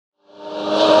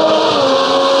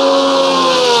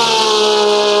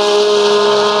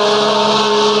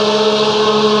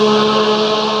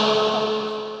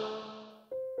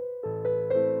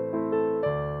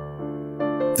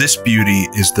This beauty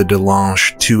is the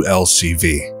Delage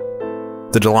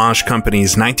 2LCV, the Delage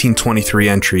company's 1923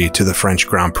 entry to the French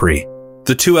Grand Prix.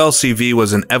 The 2LCV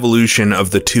was an evolution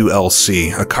of the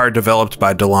 2LC, a car developed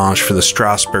by Delage for the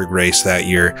Strasbourg race that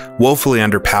year, woefully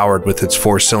underpowered with its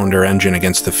four-cylinder engine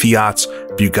against the Fiats,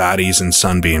 Bugattis, and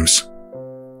Sunbeams.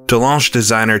 Delage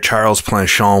designer Charles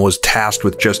Planchon was tasked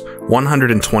with just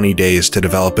 120 days to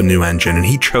develop a new engine, and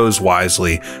he chose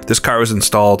wisely. This car was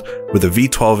installed with a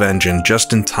V12 engine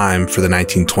just in time for the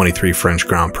 1923 French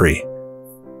Grand Prix.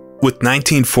 With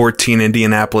 1914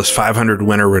 Indianapolis 500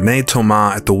 winner René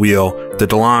Thomas at the wheel, the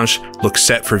Delage looked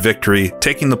set for victory,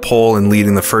 taking the pole and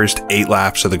leading the first 8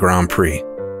 laps of the Grand Prix.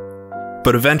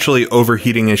 But eventually,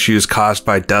 overheating issues caused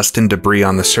by dust and debris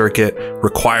on the circuit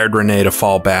required René to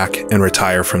fall back and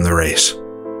retire from the race.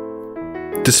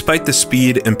 Despite the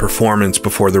speed and performance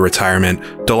before the retirement,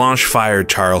 Delage fired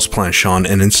Charles Planchon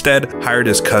and instead hired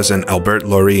his cousin Albert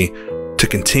Laurie to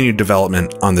continue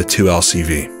development on the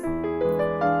 2LCV.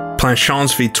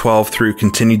 Planchon's V12 through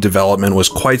continued development was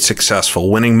quite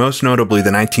successful, winning most notably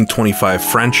the 1925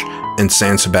 French and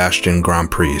San Sebastian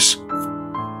Grand Prix.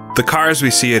 The car as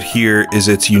we see it here is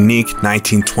its unique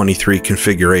 1923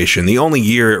 configuration, the only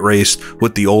year it raced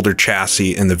with the older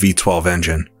chassis and the V12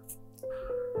 engine.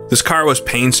 This car was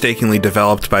painstakingly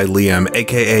developed by Liam,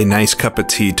 aka Nice Cup of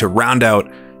Tea, to round out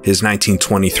his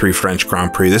 1923 French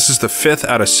Grand Prix. This is the 5th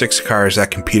out of 6 cars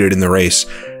that competed in the race,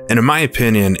 and in my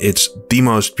opinion, it's the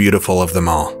most beautiful of them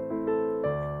all.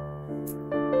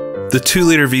 The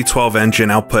 2-liter V12 engine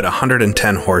output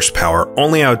 110 horsepower,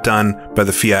 only outdone by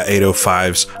the Fiat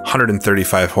 805's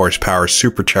 135 horsepower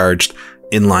supercharged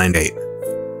inline 8.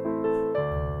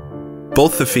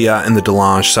 Both the Fiat and the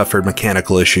Delage suffered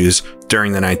mechanical issues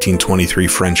during the 1923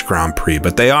 French Grand Prix,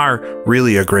 but they are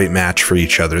really a great match for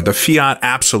each other. The Fiat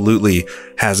absolutely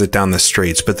has it down the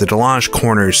straights, but the Delage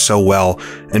corners so well,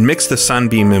 and mix the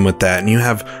Sunbeam in with that, and you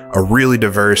have a really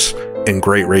diverse and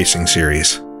great racing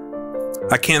series.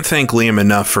 I can't thank Liam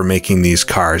enough for making these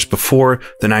cars. Before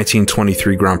the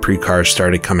 1923 Grand Prix cars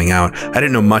started coming out, I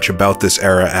didn't know much about this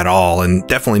era at all, and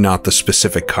definitely not the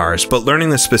specific cars, but learning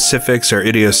the specifics or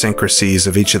idiosyncrasies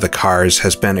of each of the cars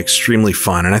has been extremely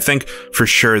fun, and I think for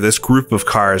sure this group of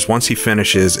cars, once he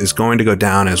finishes, is going to go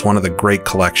down as one of the great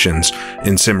collections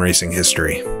in sim racing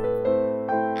history.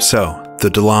 So, the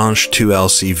Delage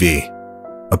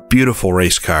 2LCV, a beautiful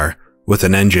race car with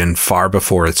an engine far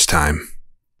before its time.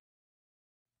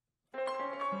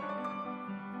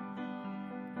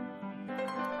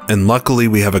 And luckily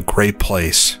we have a great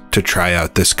place to try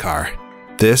out this car.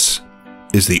 This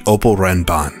is the Opel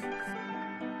Rennbahn.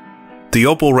 The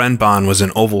Opel Rennbahn was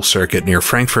an oval circuit near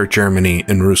Frankfurt, Germany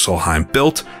in Rüsselsheim,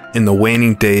 built in the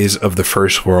waning days of the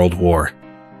First World War.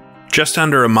 Just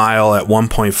under a mile at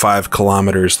 1.5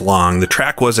 kilometers long, the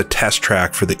track was a test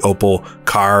track for the Opel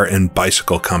Car and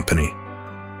Bicycle Company.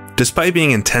 Despite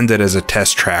being intended as a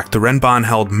test track, the Rennbahn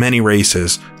held many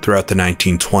races throughout the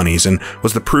 1920s and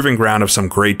was the proving ground of some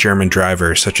great German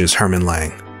drivers such as Hermann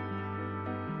Lang.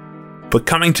 But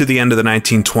coming to the end of the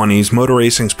 1920s, motor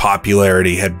racing's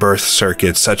popularity had birthed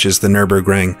circuits such as the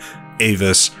Nürburgring,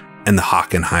 Avis, and the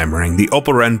Hockenheimring. The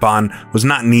Opel Rennbahn was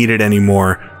not needed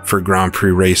anymore for Grand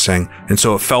Prix racing, and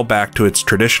so it fell back to its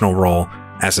traditional role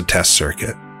as a test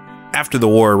circuit. After the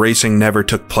war, racing never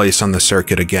took place on the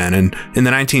circuit again, and in the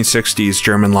 1960s,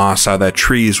 German law saw that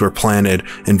trees were planted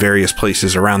in various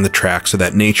places around the track so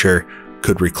that nature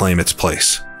could reclaim its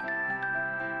place.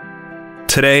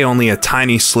 Today, only a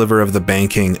tiny sliver of the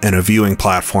banking and a viewing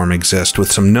platform exist,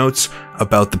 with some notes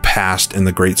about the past and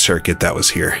the great circuit that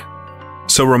was here.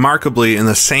 So remarkably, in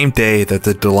the same day that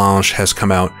the Delage has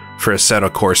come out for Assetto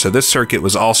Corsa, this circuit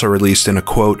was also released in a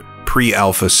quote,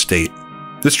 pre-alpha state.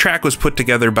 This track was put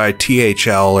together by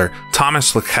THL, or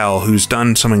Thomas Leckel, who's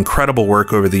done some incredible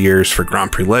work over the years for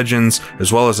Grand Prix Legends,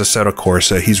 as well as Assetto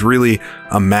Corsa. He's really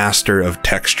a master of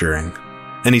texturing.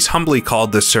 And he's humbly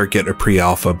called this circuit a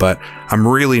pre-alpha, but I'm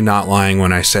really not lying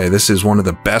when I say this is one of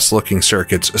the best looking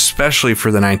circuits, especially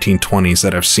for the 1920s,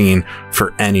 that I've seen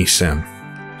for any sim.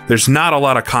 There's not a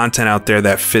lot of content out there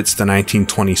that fits the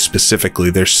 1920s specifically.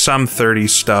 There's some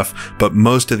 30s stuff, but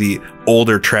most of the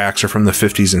older tracks are from the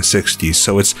 50s and 60s,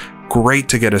 so it's great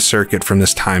to get a circuit from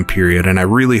this time period, and I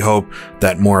really hope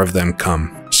that more of them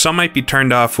come. Some might be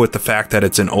turned off with the fact that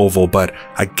it's an oval, but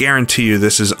I guarantee you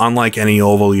this is unlike any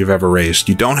oval you've ever raced.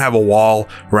 You don't have a wall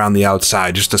around the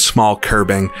outside, just a small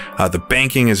curbing. The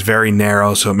banking is very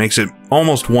narrow, so it makes it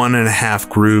almost 1.5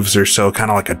 grooves or so, kind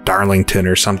of like a Darlington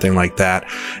or something like that.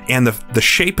 And the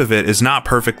shape of it is not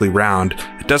perfectly round.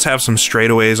 It does have some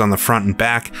straightaways on the front and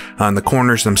back, and the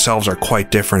corners themselves are quite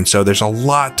different. So there's a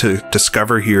lot to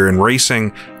discover here, and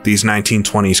racing these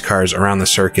 1920s cars around the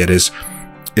circuit is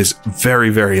very,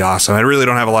 very awesome. I really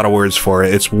don't have a lot of words for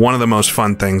it. It's one of the most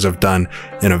fun things I've done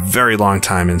in a very long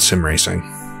time in sim racing.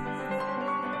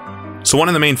 So one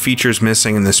of the main features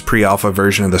missing in this pre-alpha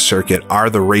version of the circuit are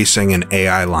the racing and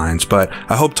AI lines, but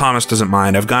I hope Thomas doesn't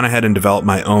mind. I've gone ahead and developed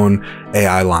my own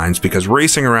AI lines because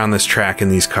racing around this track in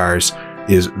these cars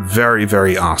is very,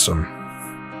 very awesome.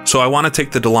 So I want to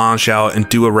take the Delage out and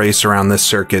do a race around this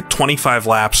circuit, 25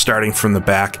 laps starting from the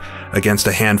back against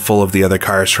a handful of the other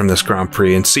cars from this Grand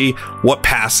Prix, and see what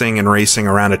passing and racing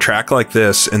around a track like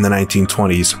this in the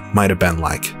 1920s might have been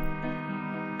like.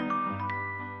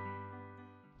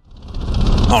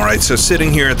 Alright, so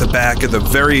sitting here at the back of the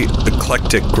very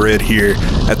eclectic grid here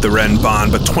at the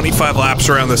Rennbahn, but 25 laps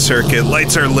around the circuit,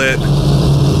 lights are lit,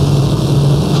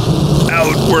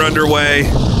 out, we're underway.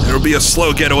 It'll be a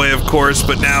slow getaway, of course,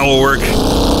 but now we'll work.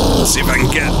 Let's see if I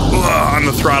can get on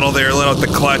the throttle there, let out the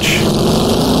clutch.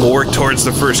 We'll work towards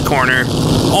the first corner.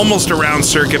 Almost around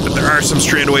circuit, but there are some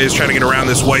straightaways trying to get around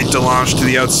this white Delage to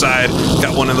the outside.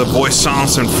 Got one of the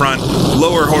Voissants in front.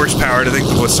 Lower horsepower. I think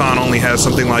the Voissant only has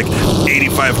something like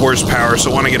 85 horsepower,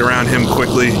 so I want to get around him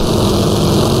quickly.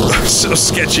 So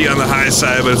sketchy on the high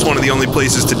side, but it's one of the only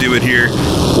places to do it here.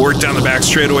 Work down the back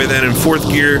straightaway then in fourth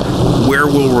gear, where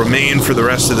we'll remain for the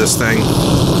rest of this thing.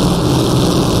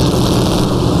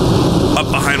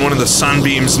 Up behind one of the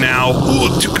sunbeams now.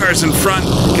 Ooh, two cars in front,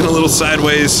 getting a little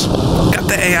sideways. Got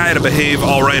the AI to behave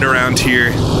all right around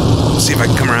here. See if I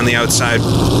can come around the outside.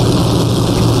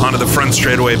 Onto the front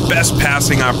straightaway. Best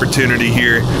passing opportunity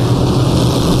here.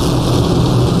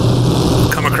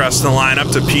 Across the line up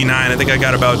to P9. I think I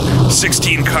got about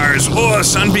 16 cars. Oh, a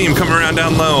sunbeam coming around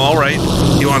down low. All right,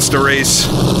 he wants to race.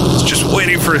 It's just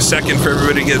waiting for a second for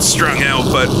everybody to get strung out,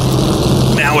 but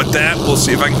now with that, we'll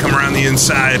see if I can come around the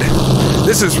inside.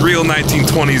 This is real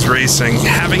 1920s racing.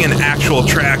 Having an actual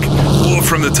track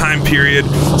from the time period,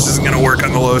 this isn't going to work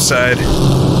on the low side.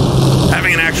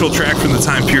 Having an actual track from the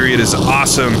time period is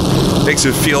awesome. Makes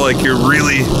it feel like you're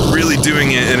really, really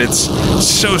doing it, and it's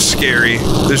so scary.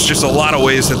 There's just a lot of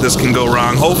ways that this can go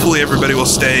wrong. Hopefully everybody will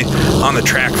stay on the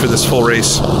track for this full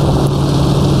race.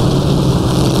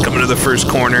 Coming to the first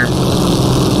corner.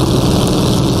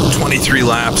 23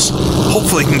 laps.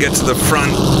 Hopefully can get to the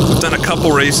front. I've done a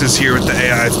couple races here with the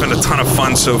AI. It's been a ton of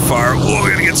fun so far. Oh,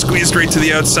 we're gonna get squeezed right to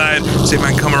the outside. See if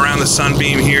I can come around the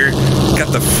sunbeam here.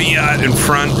 Got the Fiat in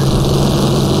front,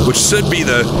 which should be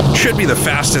the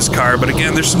fastest car, but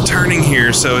again, there's some turning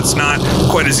here, so it's not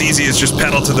quite as easy as just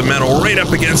pedal to the metal. Right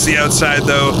up against the outside,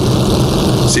 though.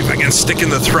 See if I can stick in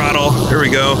the throttle. There we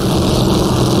go.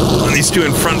 And these two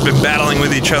in front have been battling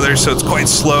with each other, so it's quite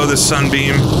slow, this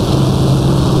sunbeam.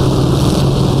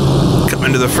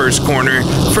 Into the first corner.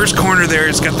 First corner there,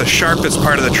 it's got the sharpest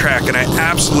part of the track, and I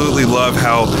absolutely love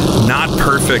how not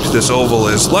perfect this oval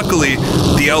is. Luckily,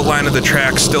 the outline of the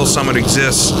track still somewhat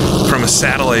exists from a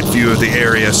satellite view of the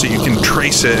area, so you can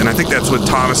trace it, and I think that's what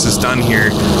Thomas has done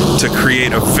here to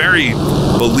create a very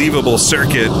believable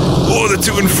circuit. Oh, the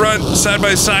two in front, side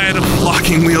by side,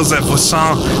 locking wheels at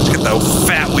Voissant. He's got the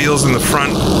fat wheels in the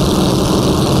front.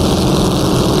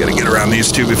 Gotta get around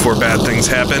these two before bad things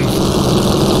happen.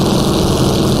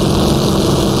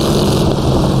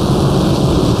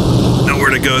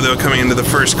 To go though, coming into the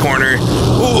first corner.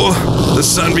 Oh, the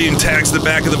sunbeam tags the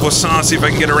back of the Voissant. See if I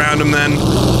can get around him then.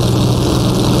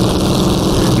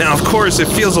 Now, of course, it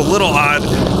feels a little odd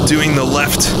doing the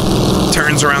left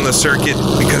turns around the circuit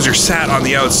because you're sat on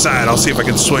the outside. I'll see if I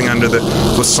can swing under the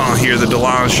Voissant here. The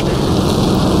Delage,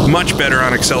 much better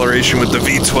on acceleration with the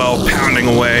V12 pounding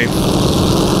away.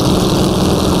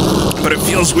 But it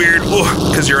feels weird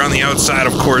because you're on the outside,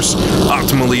 of course.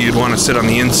 Optimally, you'd want to sit on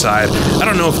the inside. I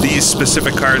don't know if these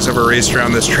specific cars ever raced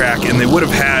around this track, and they would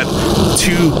have had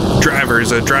two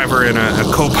drivers, a driver and a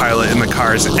co-pilot in the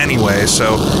cars anyway,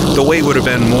 so the weight would have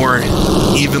been more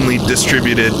evenly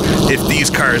distributed if these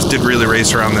cars did really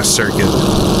race around this circuit.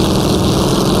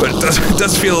 But it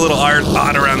does feel a little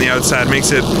odd around the outside. It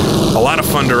makes it a lot of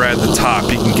fun to ride the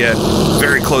top. You can get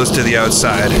very close to the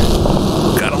outside.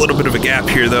 Got a little bit of a gap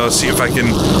here though. See if I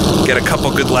can get a couple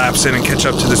good laps in and catch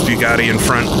up to this Bugatti in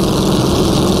front. A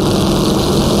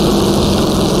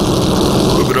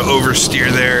little bit of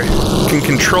oversteer there. Can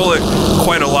control it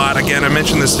quite a lot. Again, I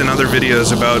mentioned this in other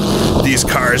videos about these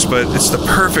cars, but it's the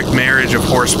perfect marriage of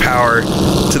horsepower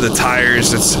to the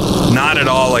tires. It's not at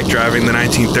all like driving the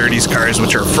 1930s cars,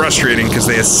 which are frustrating because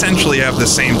they essentially have the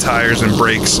same tires and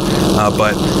brakes,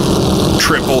 but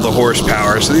triple the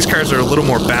horsepower. So these cars are a little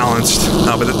more balanced,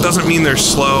 but that doesn't mean they're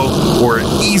slow or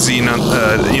easy.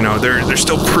 You know, they're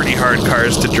still pretty hard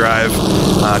cars to drive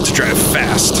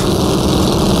fast,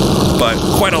 but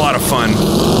quite a lot of fun.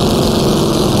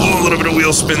 Oh, a little bit of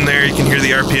wheel spin there. You can hear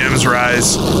the RPMs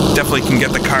rise. Definitely can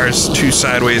get the cars too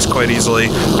sideways quite easily.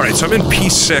 All right, so I'm in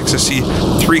P6. I see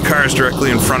 3 cars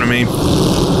directly in front of me.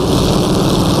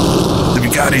 The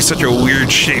Bugatti's such a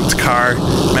weird shaped car.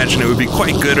 Imagine it would be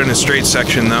quite good in a straight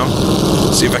section though.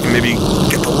 See if I can maybe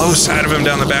get the low side of him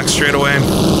down the back straightaway.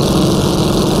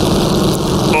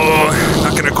 Oh,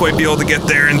 not gonna quite be able to get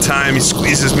there in time. He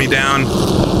squeezes me down.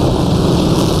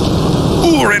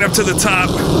 Ooh, right up to the top.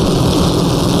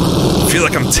 I feel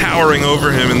like I'm towering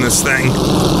over him in this thing.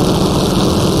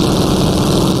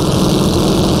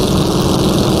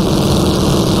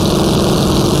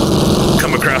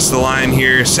 Come across the line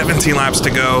here, 17 laps to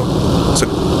go. So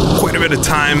quite a bit of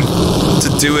time to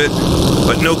do it,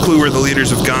 but no clue where the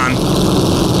leaders have gone.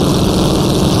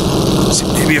 So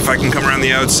maybe if I can come around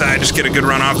the outside, just get a good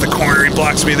run off the corner. He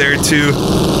blocks me there too.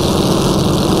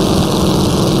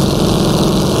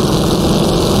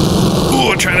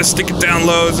 Ooh, trying to stick it down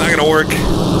low. It's not gonna work.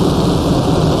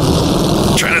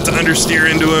 Try not to understeer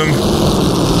into him.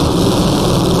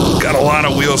 Got a lot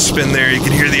of wheel spin there. You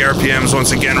can hear the RPMs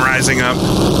once again rising up.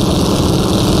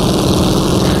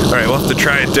 All right, we'll have to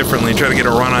try it differently. Try to get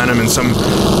a run on him in some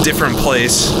different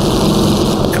place.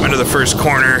 Come into the first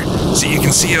corner. So you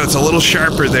can see how it's a little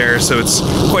sharper there, so it's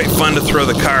quite fun to throw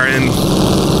the car in.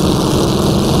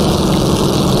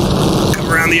 Come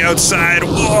around the outside.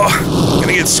 Whoa,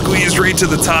 gonna get squeezed right to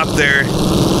the top there.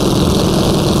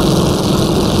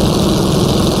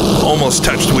 Almost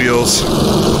touched wheels.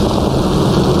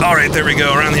 All right, there we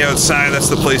go. Around the outside, that's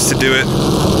the place to do it.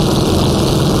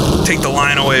 Take the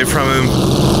line away from him.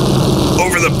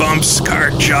 Over the bumps,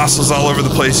 car jostles all over the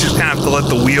place. You just kind of have to let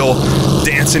the wheel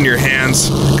dance in your hands.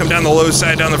 Come down the low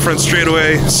side, down the front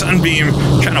straightaway. Sunbeam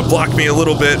trying to block me a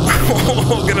little bit.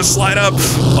 Gonna slide up.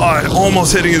 Oh,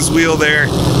 almost hitting his wheel there.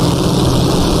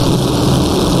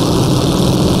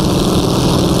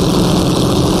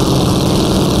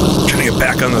 Trying to get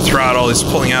back on the throttle. He's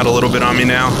pulling out a little bit on me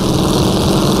now.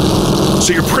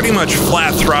 So you're pretty much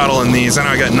flat throttle in these. I know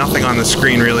I got nothing on the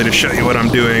screen really to show you what I'm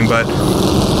doing, but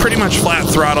pretty much flat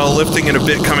throttle, lifting it a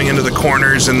bit coming into the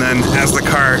corners, and then as the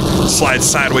car slides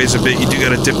sideways a bit, you do got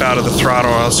to dip out of the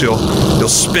throttle or else you'll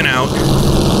spin out.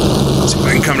 See if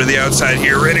I can come to the outside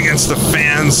here, right against the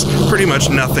fans. Pretty much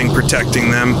nothing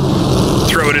protecting them.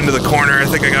 Throw it into the corner. I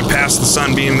think I got past the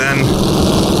Sunbeam then.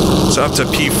 So up to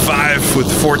P5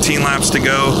 with 14 laps to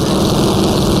go.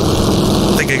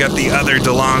 I think I got the other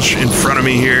Delage in front of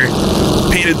me here.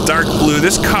 Painted dark blue.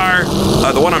 This car,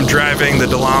 the one I'm driving, the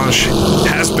Delage,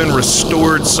 has been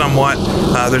restored somewhat.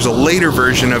 There's a later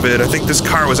version of it. I think this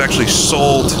car was actually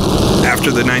sold after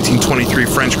the 1923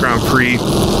 French Grand Prix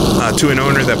to an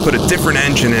owner that put a different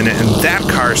engine in it, and that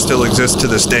car still exists to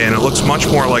this day, and it looks much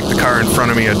more like the car in front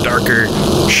of me, a darker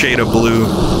shade of blue.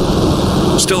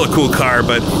 Still a cool car,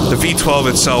 but the V12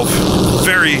 itself,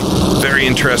 very, very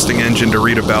interesting engine to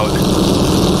read about.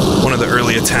 One of the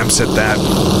early attempts at that.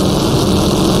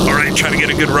 All right, trying to get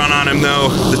a good run on him though.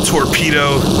 The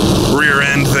torpedo rear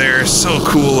end there, so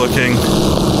cool looking.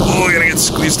 Oh, I gotta get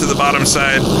squeezed to the bottom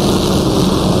side.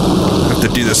 Have to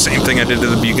do the same thing I did to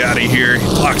the Bugatti here.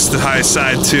 Blocks the high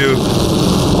side too.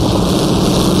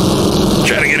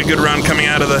 Try to get a good run coming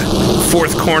out of the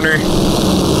fourth corner.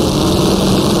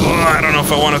 Oh, I don't know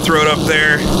if I want to throw it up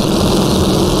there.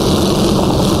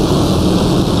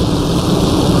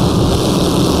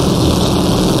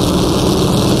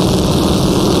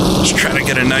 Just try to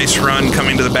get a nice run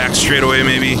coming to the back straightaway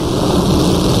maybe.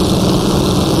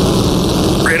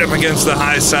 Right up against the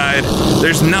high side.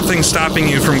 There's nothing stopping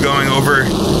you from going over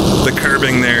the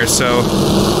curbing there, so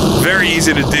very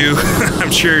easy to do.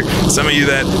 I'm sure some of you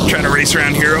that try to race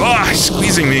around here, oh,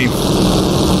 squeezing me.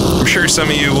 I'm sure some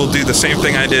of you will do the same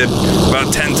thing I did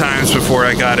about 10 times before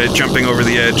I got it, jumping over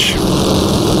the edge.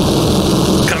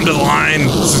 Come to the line.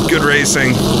 This is good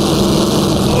racing.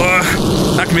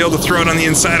 Not gonna be able to throw it on the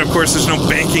inside. Of course, there's no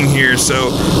banking here,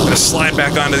 so I'm gonna slide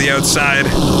back onto the outside.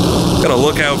 Gotta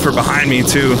look out for behind me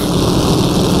too.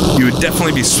 You would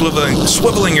definitely be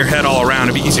swiveling your head all around.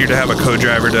 It'd be easier to have a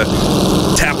co-driver to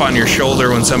tap on your shoulder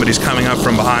when somebody's coming up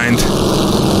from behind.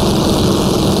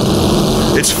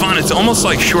 It's fun. It's almost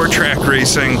like short track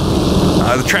racing.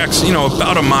 The track's, you know,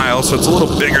 about a mile, so it's a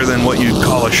little bigger than what you'd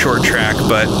call a short track,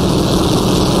 but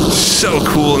so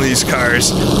cool in these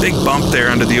cars. Big bump there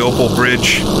under the Opel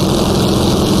bridge.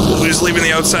 Who's leaving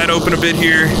the outside open a bit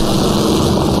here?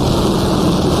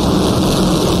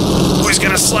 Who's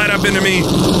gonna slide up into me?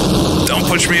 Don't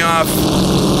push me off.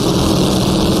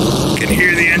 Can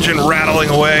hear the engine rattling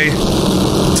away.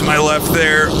 To my left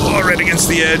there, oh, right against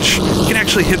the edge. You can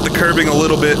actually hit the curbing a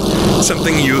little bit,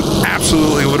 something you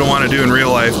absolutely wouldn't want to do in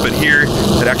real life, but here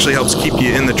it actually helps keep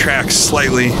you in the track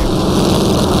slightly.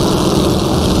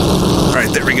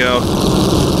 Alright, there we go.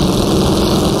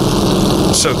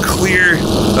 So clear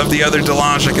of the other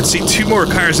Delage. I can see two more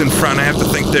cars in front. I have to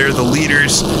think they're the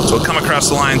leaders. So we'll come across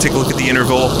the line, take a look at the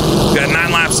interval. We've got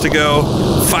 9 laps to go,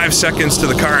 5 seconds to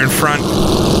the car in front.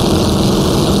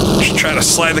 Just try to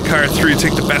slide the car through,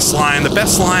 take the best line. The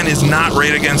best line is not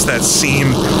right against that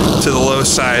seam to the low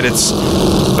side. It's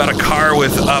about a car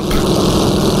width up.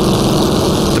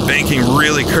 The banking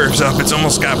really curves up. It's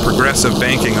almost got progressive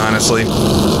banking, honestly.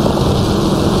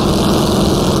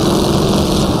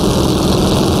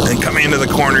 And coming into the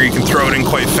corner, you can throw it in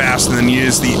quite fast and then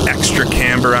use the extra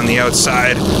camber on the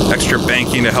outside, extra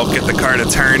banking to help get the car to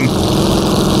turn.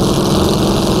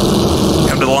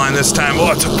 To the line this time.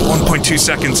 Oh, it took 1.2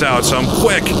 seconds out, so I'm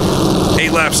quick.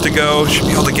 8 laps to go. Should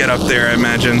be able to get up there, I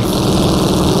imagine.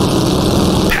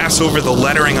 Pass over the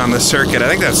lettering on the circuit. I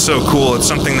think that's so cool. It's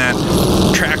something that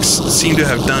tracks seem to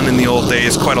have done in the old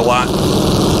days quite a lot,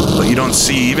 but you don't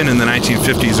see even in the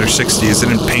 1950s or 60s. They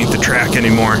didn't paint the track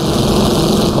anymore.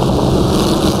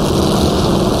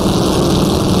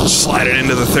 Slide it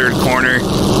into the third corner.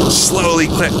 Slowly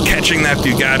catching that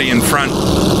Bugatti in front.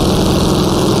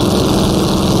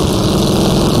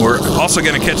 We're also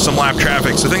going to catch some lap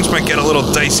traffic, so things might get a little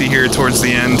dicey here towards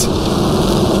the end.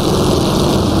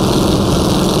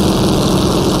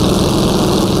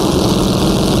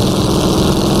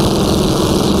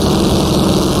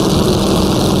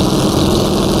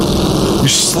 You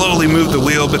slowly move the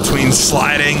wheel between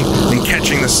sliding and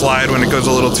catching the slide when it goes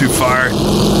a little too far.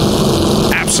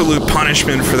 Absolute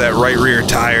punishment for that right rear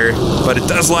tire, but it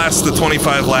does last the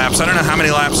 25 laps. I don't know how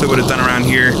many laps it would have done around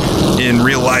here in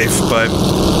real life, but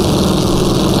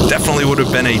definitely would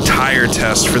have been a tire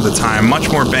test for the time. Much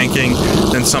more banking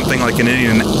than something like an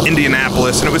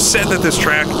Indianapolis, and it was said that this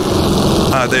track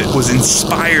that was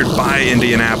inspired by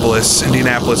Indianapolis.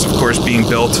 Indianapolis, of course, being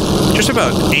built just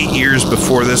about 8 years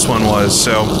before this one was,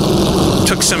 so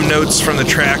took some notes from the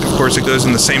track. Of course, it goes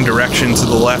in the same direction to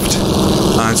the left,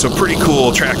 so pretty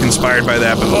cool track inspired by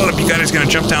that. But oh, the Bugatti's going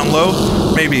to jump down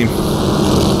low? Maybe.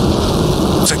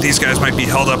 Looks like these guys might be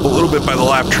held up a little bit by the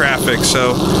lap traffic,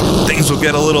 so things will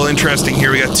get a little interesting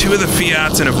here. We got 2 of the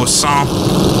Fiats and a Voisin,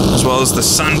 as well as the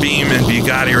Sunbeam and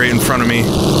Bugatti right in front of me.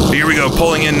 But here we go,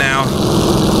 pulling in now.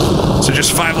 So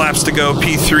just 5 laps to go,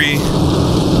 P3.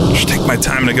 Just take my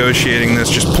time negotiating this,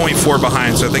 just 0.4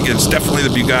 behind, so I think it's definitely the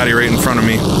Bugatti right in front of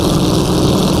me.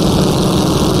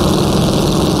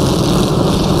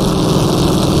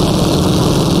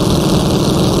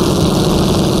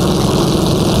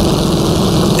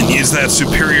 That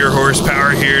superior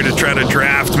horsepower here to try to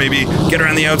draft, maybe get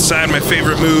around the outside, my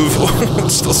favorite move.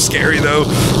 It's still scary though.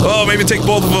 Oh, maybe take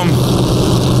both of them.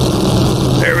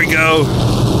 There we go.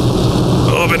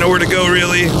 Oh, but nowhere to go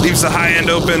really. Leaves the high end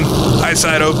open, high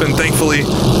side open, thankfully.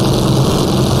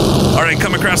 All right,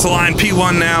 come across the line,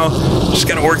 P1 now. Just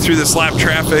got to work through this lap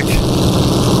traffic.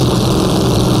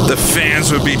 The fans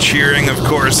would be cheering, of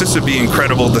course. This would be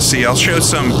incredible to see. I'll show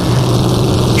some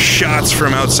shots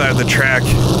from outside the track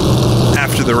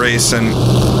after the race, and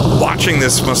watching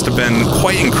this must have been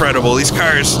quite incredible. These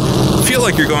cars feel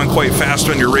like you're going quite fast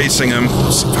when you're racing them.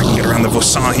 Let's see if I can get around the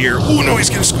Voisin here. Oh no, he's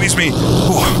gonna squeeze me.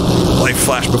 Ooh, light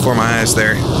flashed before my eyes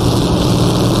there.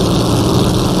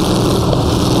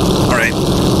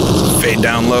 Fade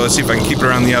down low, see if I can keep it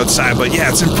around the outside. But yeah,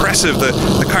 it's impressive.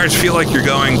 The cars feel like you're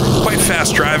going quite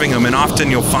fast driving them, and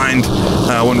often you'll find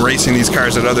when racing these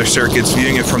cars at other circuits,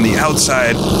 viewing it from the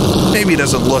outside, maybe it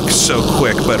doesn't look so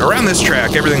quick, but around this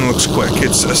track, everything looks quick.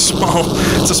 It's a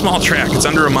small track. It's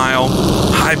under a mile,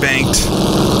 high banked.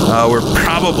 We're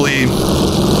probably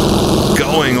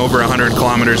going over 100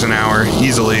 kilometers an hour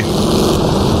easily,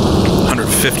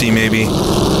 150 maybe.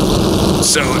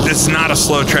 So it's not a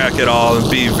slow track at all. It'd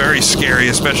be very scary,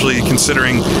 especially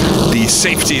considering the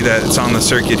safety that's on the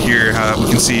circuit here. We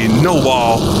can see no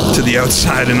wall to the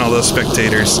outside and all those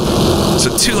spectators.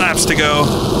 So 2 laps to go.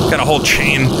 Got a whole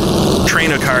train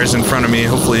of cars in front of me.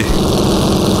 Hopefully,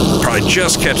 probably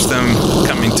just catch them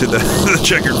coming to the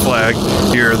checkered flag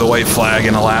here, the white flag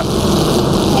in a lap.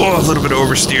 Oh, a little bit of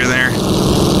oversteer there.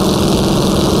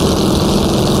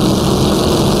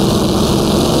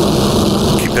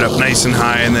 it up nice and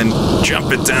high and then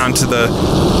jump it down to the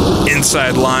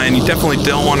inside line. You definitely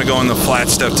don't want to go in the flat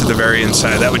stuff to the very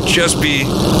inside. That would just be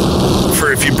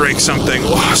for if you break something.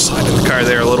 Oh, slide in the car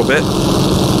there a little bit.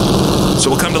 So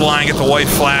we'll come to the line, get the white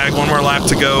flag, one more lap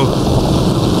to go.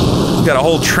 Got a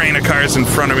whole train of cars in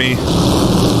front of me.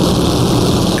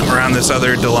 Come around this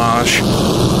other Delage.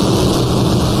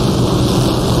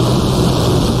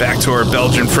 Back to our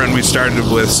Belgian friend we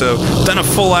started with. So done a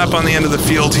full lap on the end of the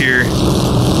field here.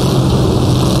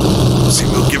 Let's see,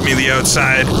 will give me the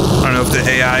outside. I don't know if the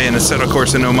AI and Assetto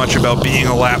Corsa know much about being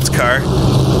a lapped car,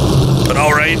 but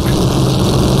all right.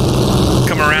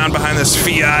 Come around behind this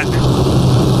Fiat.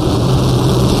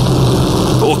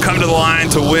 But we'll come to the line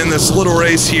to win this little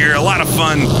race here. A lot of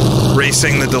fun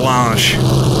racing the Delage.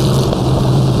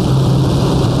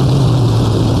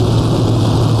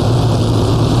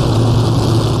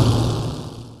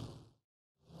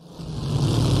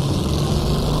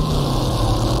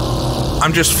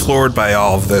 I'm just floored by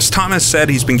all of this. Thomas said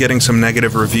he's been getting some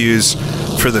negative reviews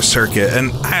for the circuit,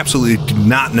 and I absolutely do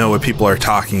not know what people are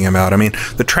talking about. I mean,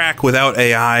 the track without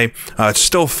AI, it's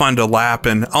still fun to lap,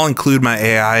 and I'll include my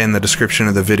AI in the description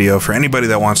of the video for anybody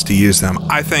that wants to use them.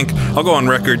 I think, I'll go on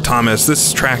record, Thomas,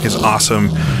 this track is awesome.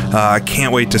 I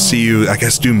can't wait to see you, I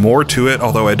guess, do more to it,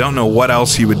 although I don't know what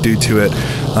else you would do to it.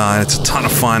 It's a ton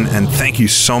of fun, and thank you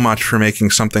so much for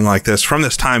making something like this from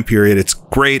this time period. It's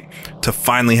great to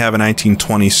finally have a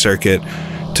 1920 circuit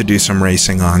to do some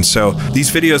racing on. So these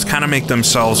videos kind of make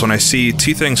themselves when I see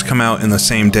two things come out in the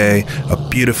same day, a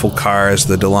beautiful car as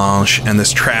the Delage and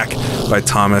this track by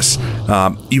Thomas.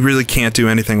 You really can't do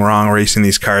anything wrong racing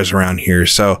these cars around here.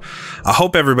 So I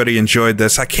hope everybody enjoyed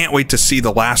this. I can't wait to see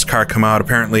the last car come out.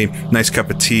 Apparently, nice cup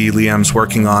of tea, Liam's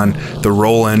working on the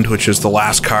Roland, which is the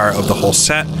last car of the whole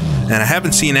set. And I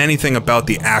haven't seen anything about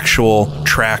the actual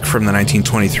track from the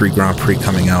 1923 Grand Prix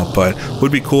coming out, but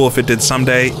would be cool if it did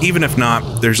someday. Even if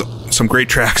not, there's some great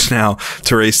tracks now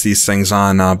to race these things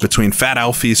on, between Fat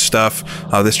Alfie's stuff,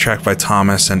 this track by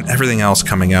Thomas, and everything else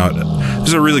coming out. This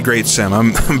is a really great sim.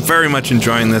 I'm very much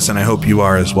enjoying this, and I hope you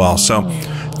are as well. So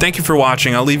thank you for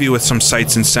watching. I'll leave you with some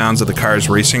sights and sounds of the cars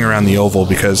racing around the oval,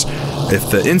 because if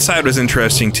the inside was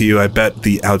interesting to you, I bet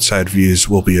the outside views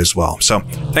will be as well. So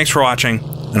thanks for watching,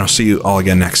 and I'll see you all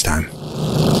again next time.